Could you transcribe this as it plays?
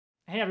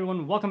Hey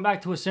everyone, welcome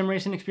back to a sim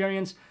racing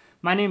experience.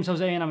 My name's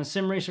Jose and I'm a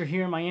sim racer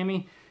here in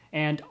Miami,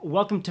 and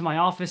welcome to my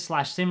office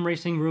 / sim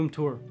racing room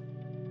tour.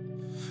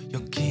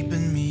 You're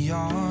keeping me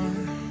on.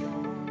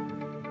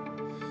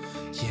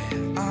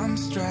 Yeah, I'm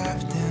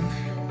strapped in.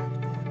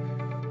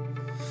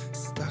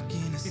 Stuck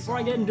in a Before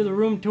I get into the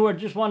room tour, I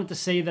just wanted to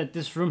say that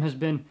this room has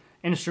been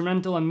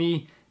instrumental in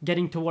me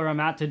getting to where I'm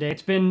at today.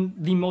 It's been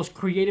the most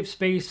creative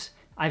space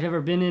I've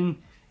ever been in,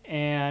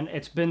 and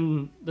it's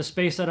been the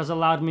space that has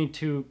allowed me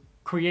to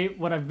create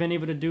what I've been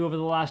able to do over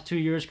the last 2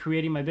 years,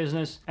 creating my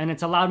business. And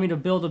it's allowed me to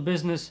build a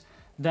business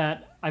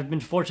that I've been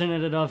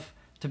fortunate enough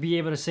to be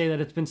able to say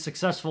that it's been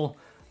successful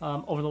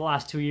over the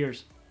last 2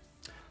 years.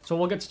 So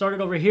we'll get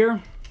started over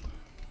here.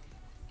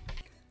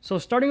 So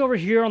starting over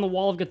here on the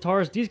wall of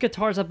guitars, these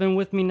guitars have been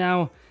with me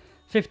now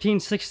 15,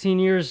 16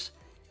 years.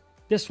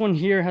 This one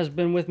here has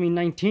been with me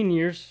 19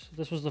 years.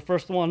 This was the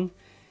first one.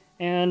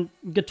 And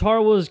guitar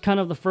was kind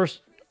of the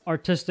first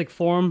artistic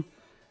form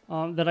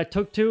that I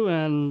took to,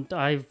 and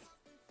I've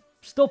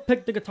still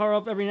pick the guitar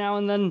up every now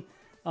and then,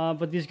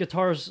 but these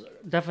guitars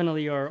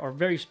definitely are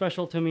very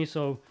special to me,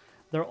 so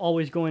they're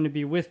always going to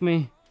be with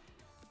me.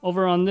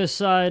 Over on this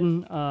side,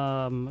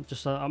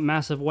 just a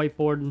massive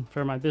whiteboard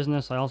for my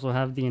business. I also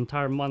have the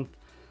entire month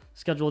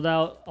scheduled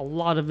out, a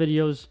lot of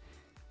videos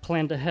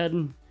planned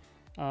ahead.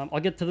 I'll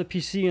get to the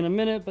PC in a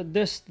minute, but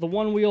the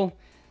one wheel,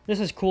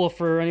 this is cool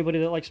for anybody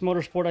that likes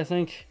motorsport, I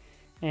think.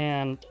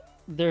 And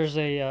there's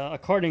a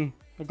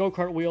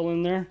go-kart wheel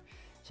in there,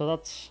 so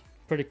that's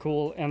pretty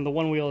cool, and the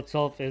one wheel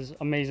itself is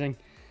amazing.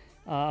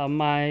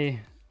 My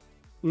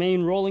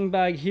main rolling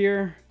bag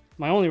here,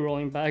 my only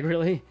rolling bag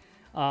really,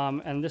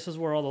 and this is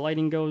where all the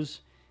lighting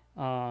goes,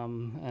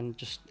 and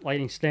just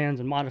lighting stands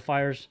and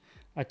modifiers.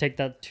 I take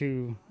that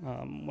to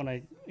when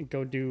I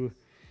go do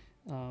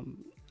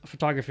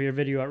photography or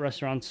video at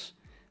restaurants.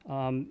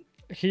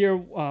 Here,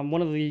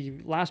 one of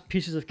the last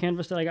pieces of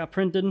canvas that I got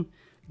printed,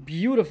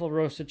 beautiful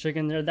roasted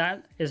chicken there.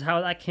 That is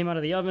how that came out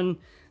of the oven.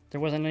 There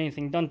wasn't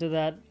anything done to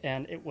that,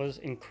 and it was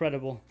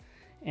incredible.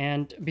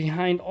 And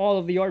behind all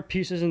of the art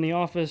pieces in the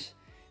office,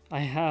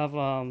 I have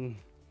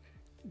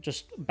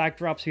just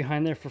backdrops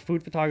behind there for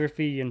food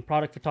photography and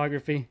product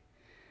photography.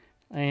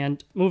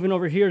 And moving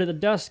over here to the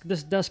desk,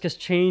 this desk has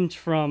changed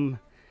from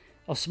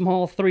a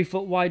small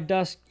 3-foot wide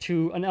desk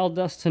to an L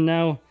desk to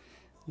now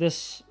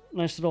this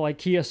nice little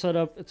IKEA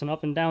setup. It's an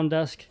up and down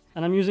desk.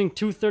 And I'm using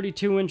two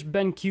 32-inch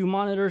BenQ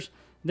monitors.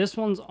 This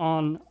one's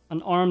on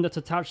an arm that's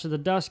attached to the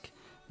desk.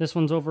 This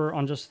one's over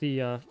on just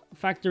the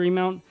factory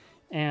mount.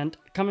 And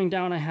coming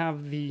down, I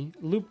have the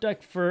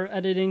Loupedeck for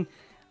editing.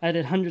 I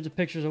edit hundreds of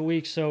pictures a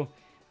week, so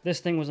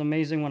this thing was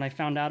amazing when I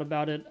found out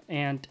about it.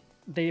 And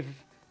they've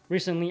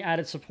recently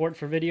added support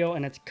for video,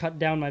 and it's cut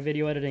down my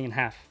video editing in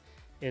half.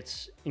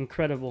 It's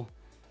incredible.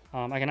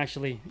 I can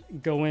actually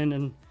go in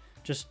and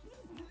just,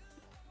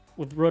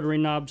 with rotary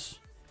knobs,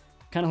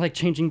 kind of like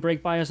changing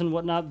brake bias and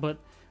whatnot, but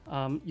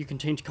you can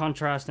change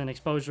contrast and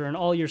exposure and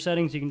all your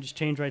settings you can just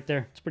change right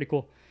there. It's pretty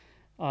cool.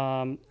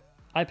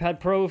 iPad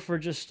Pro for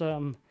just,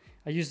 I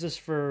use this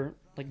for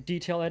like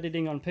detail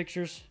editing on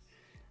pictures.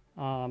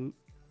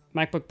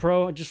 MacBook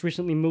Pro, I just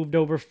recently moved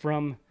over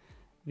from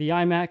the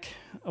iMac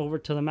over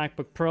to the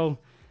MacBook Pro.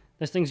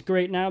 This thing's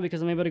great now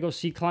because I'm able to go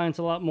see clients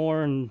a lot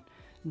more and,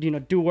 you know,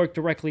 do work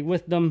directly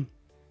with them.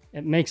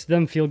 It makes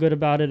them feel good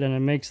about it, and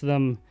it makes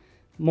them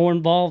more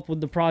involved with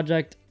the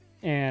project.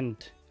 And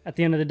at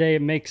the end of the day,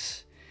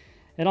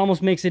 it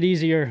almost makes it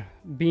easier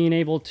being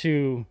able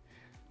to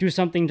do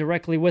something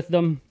directly with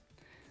them,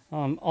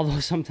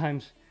 although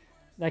sometimes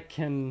that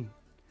can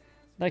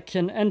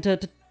end to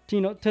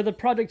the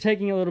project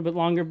taking a little bit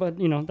longer, but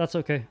you know, that's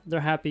okay. They're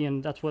happy,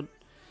 and that's what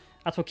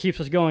keeps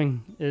us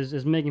going,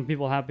 is making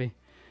people happy.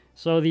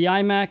 So the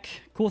iMac,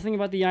 cool thing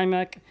about the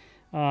iMac,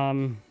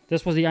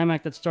 this was the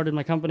iMac that started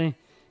my company,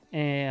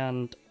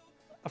 and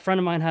a friend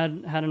of mine had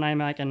an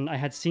iMac, and I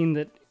had seen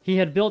that he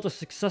had built a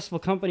successful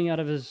company out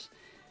of his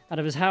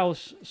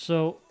house.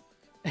 So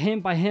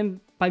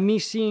by me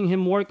seeing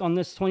him work on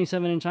this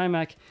 27-inch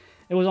iMac,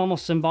 it was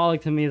almost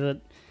symbolic to me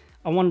that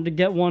I wanted to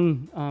get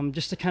one,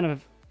 just to kind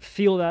of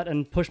feel that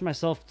and push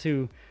myself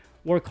to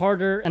work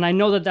harder. And I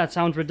know that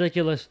sounds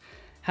ridiculous,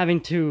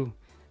 having to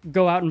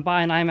go out and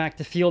buy an iMac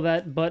to feel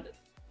that, but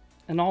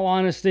in all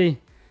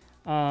honesty,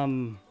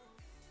 I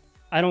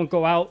don't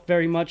go out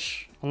very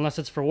much unless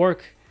it's for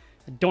work.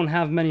 I don't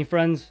have many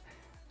friends,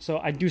 so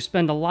I do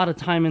spend a lot of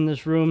time in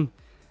this room,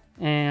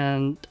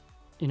 and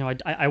you know,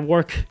 I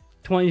work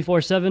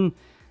 24/7,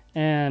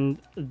 and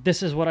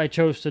this is what I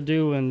chose to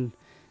do, and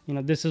you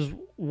know, this is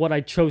what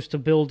I chose to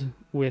build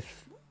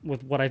with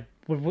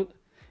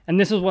and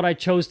this is what I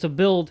chose to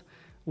build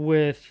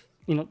with,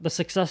 you know, the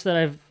success that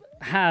I've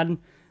had.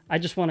 I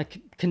just want to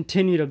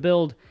continue to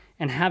build,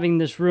 and having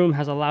this room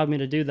has allowed me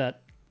to do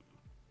that.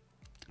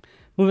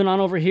 Moving on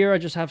over here, I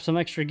just have some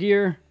extra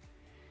gear.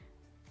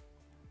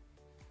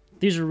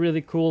 These are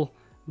really cool.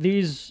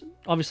 These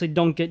obviously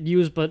don't get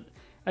used, but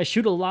I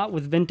shoot a lot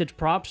with vintage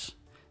props,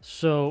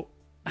 so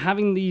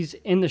having these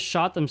in the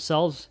shot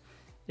themselves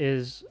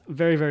is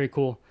very, very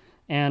cool.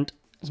 And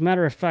As a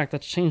matter of fact,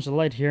 let's change the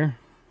light here.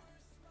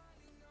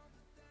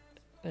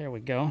 There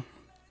we go.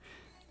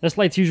 This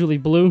light's usually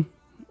blue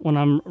when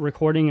I'm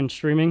recording and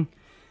streaming,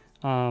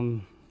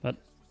 but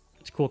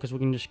it's cool because we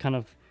can just kind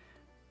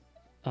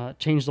of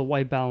change the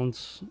white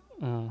balance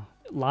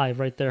live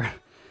right there.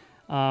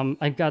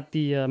 I've got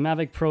the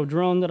Mavic Pro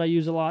drone that I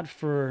use a lot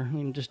for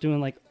just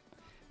doing like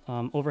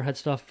overhead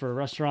stuff for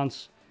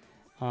restaurants.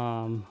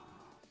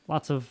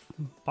 Lots of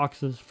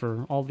boxes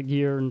for all the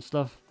gear and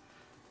stuff.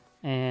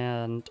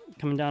 And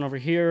coming down over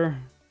here,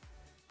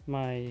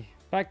 my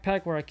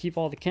backpack where I keep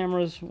all the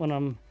cameras when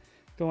I'm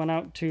going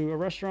out to a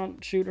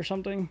restaurant shoot or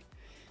something.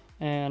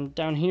 And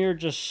down here,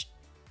 just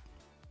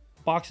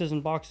boxes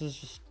and boxes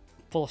just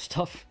full of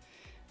stuff.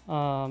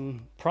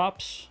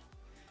 Props.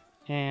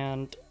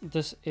 And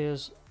this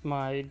is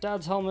my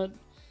dad's helmet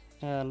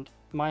and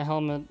my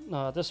helmet.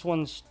 This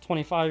one's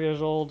 25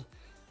 years old.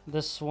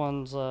 This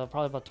one's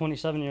probably about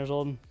 27 years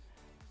old.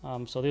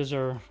 So these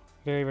are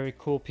very, very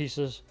cool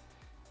pieces.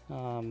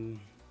 Coming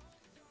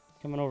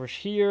over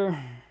here,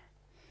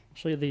 I'll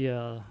show you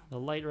the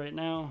light right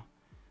now.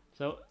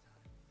 So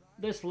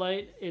this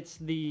light, it's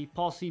the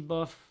Paul C.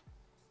 Buff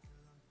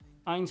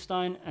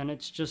Einstein, and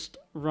it's just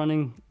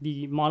running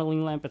the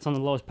modeling lamp. It's on the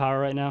lowest power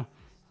right now.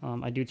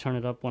 I do turn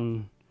it up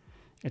when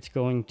it's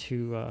going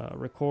to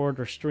record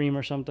or stream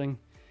or something.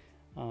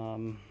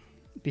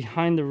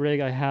 Behind the rig,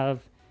 I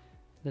have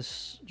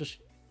this just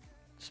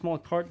small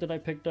cart that I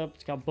picked up.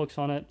 It's got books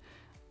on it.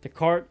 The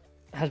cart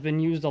has been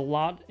used a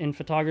lot in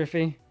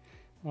photography,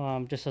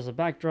 just as a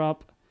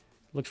backdrop.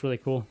 Looks really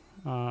cool.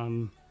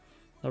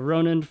 The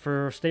Ronin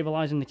for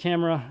stabilizing the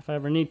camera if I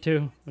ever need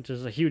to, which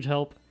is a huge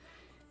help.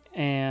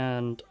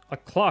 And a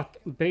clock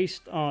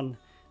based on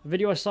a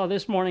video I saw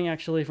this morning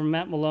actually from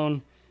Matt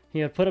Malone. He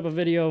had put up a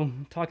video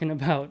talking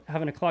about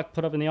having a clock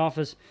put up in the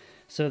office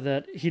so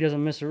that he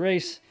doesn't miss a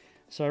race.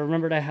 So I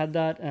remembered I had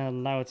that,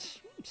 and now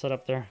it's set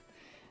up there.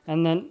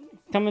 And then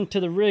coming to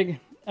the rig,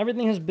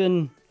 everything has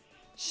been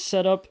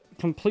set up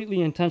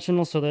completely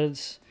intentional so that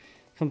it's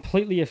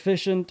completely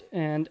efficient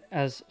and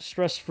as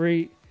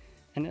stress-free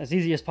and as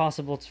easy as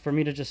possible. It's for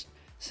me to just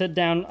sit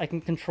down. I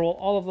can control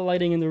all of the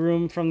lighting in the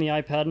room from the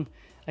iPad.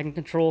 I can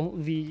control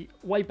the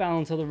white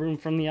balance of the room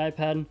from the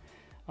iPad.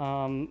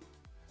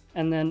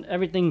 And then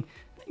everything,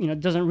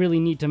 doesn't really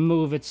need to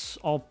move. It's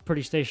all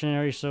pretty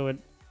stationary, so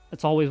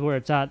it's always where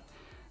it's at.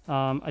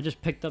 I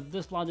just picked up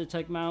this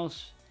Logitech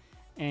mouse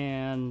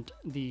and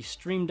the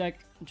Stream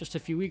Deck just a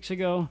few weeks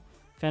ago.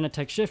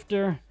 Fanatec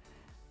shifter,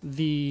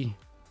 the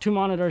 2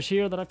 monitors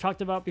here that I've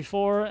talked about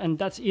before, and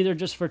that's either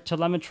just for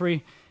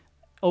telemetry,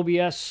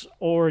 OBS,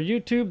 or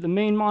YouTube, the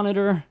main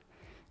monitor.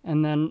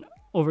 And then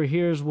over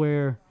here is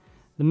where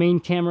the main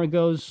camera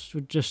goes,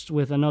 just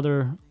with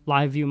another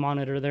live view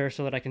monitor there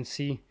so that I can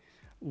see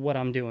what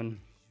I'm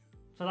doing.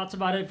 So that's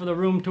about it for the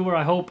room tour.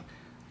 I hope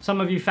some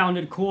of you found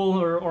it cool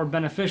or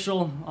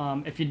beneficial.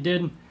 If you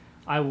did,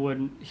 I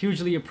would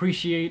hugely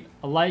appreciate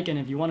a like, and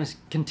if you want to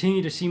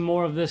continue to see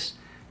more of this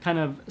kind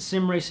of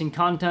sim racing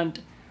content,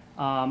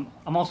 I'm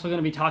also going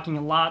to be talking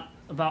a lot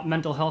about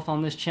mental health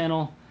on this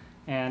channel,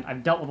 and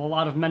I've dealt with a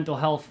lot of mental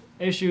health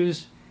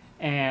issues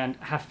and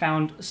have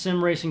found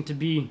sim racing to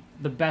be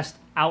the best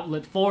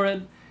outlet for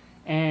it,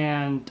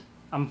 and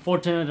I'm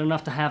fortunate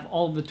enough to have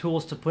all of the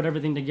tools to put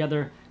everything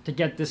together to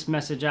get this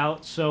message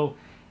out. So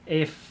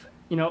if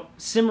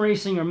sim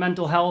racing or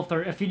mental health,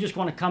 or if you just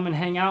want to come and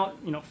hang out,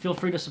 feel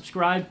free to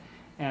subscribe,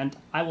 and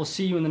I will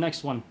see you in the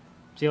next one.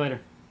 See you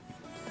later.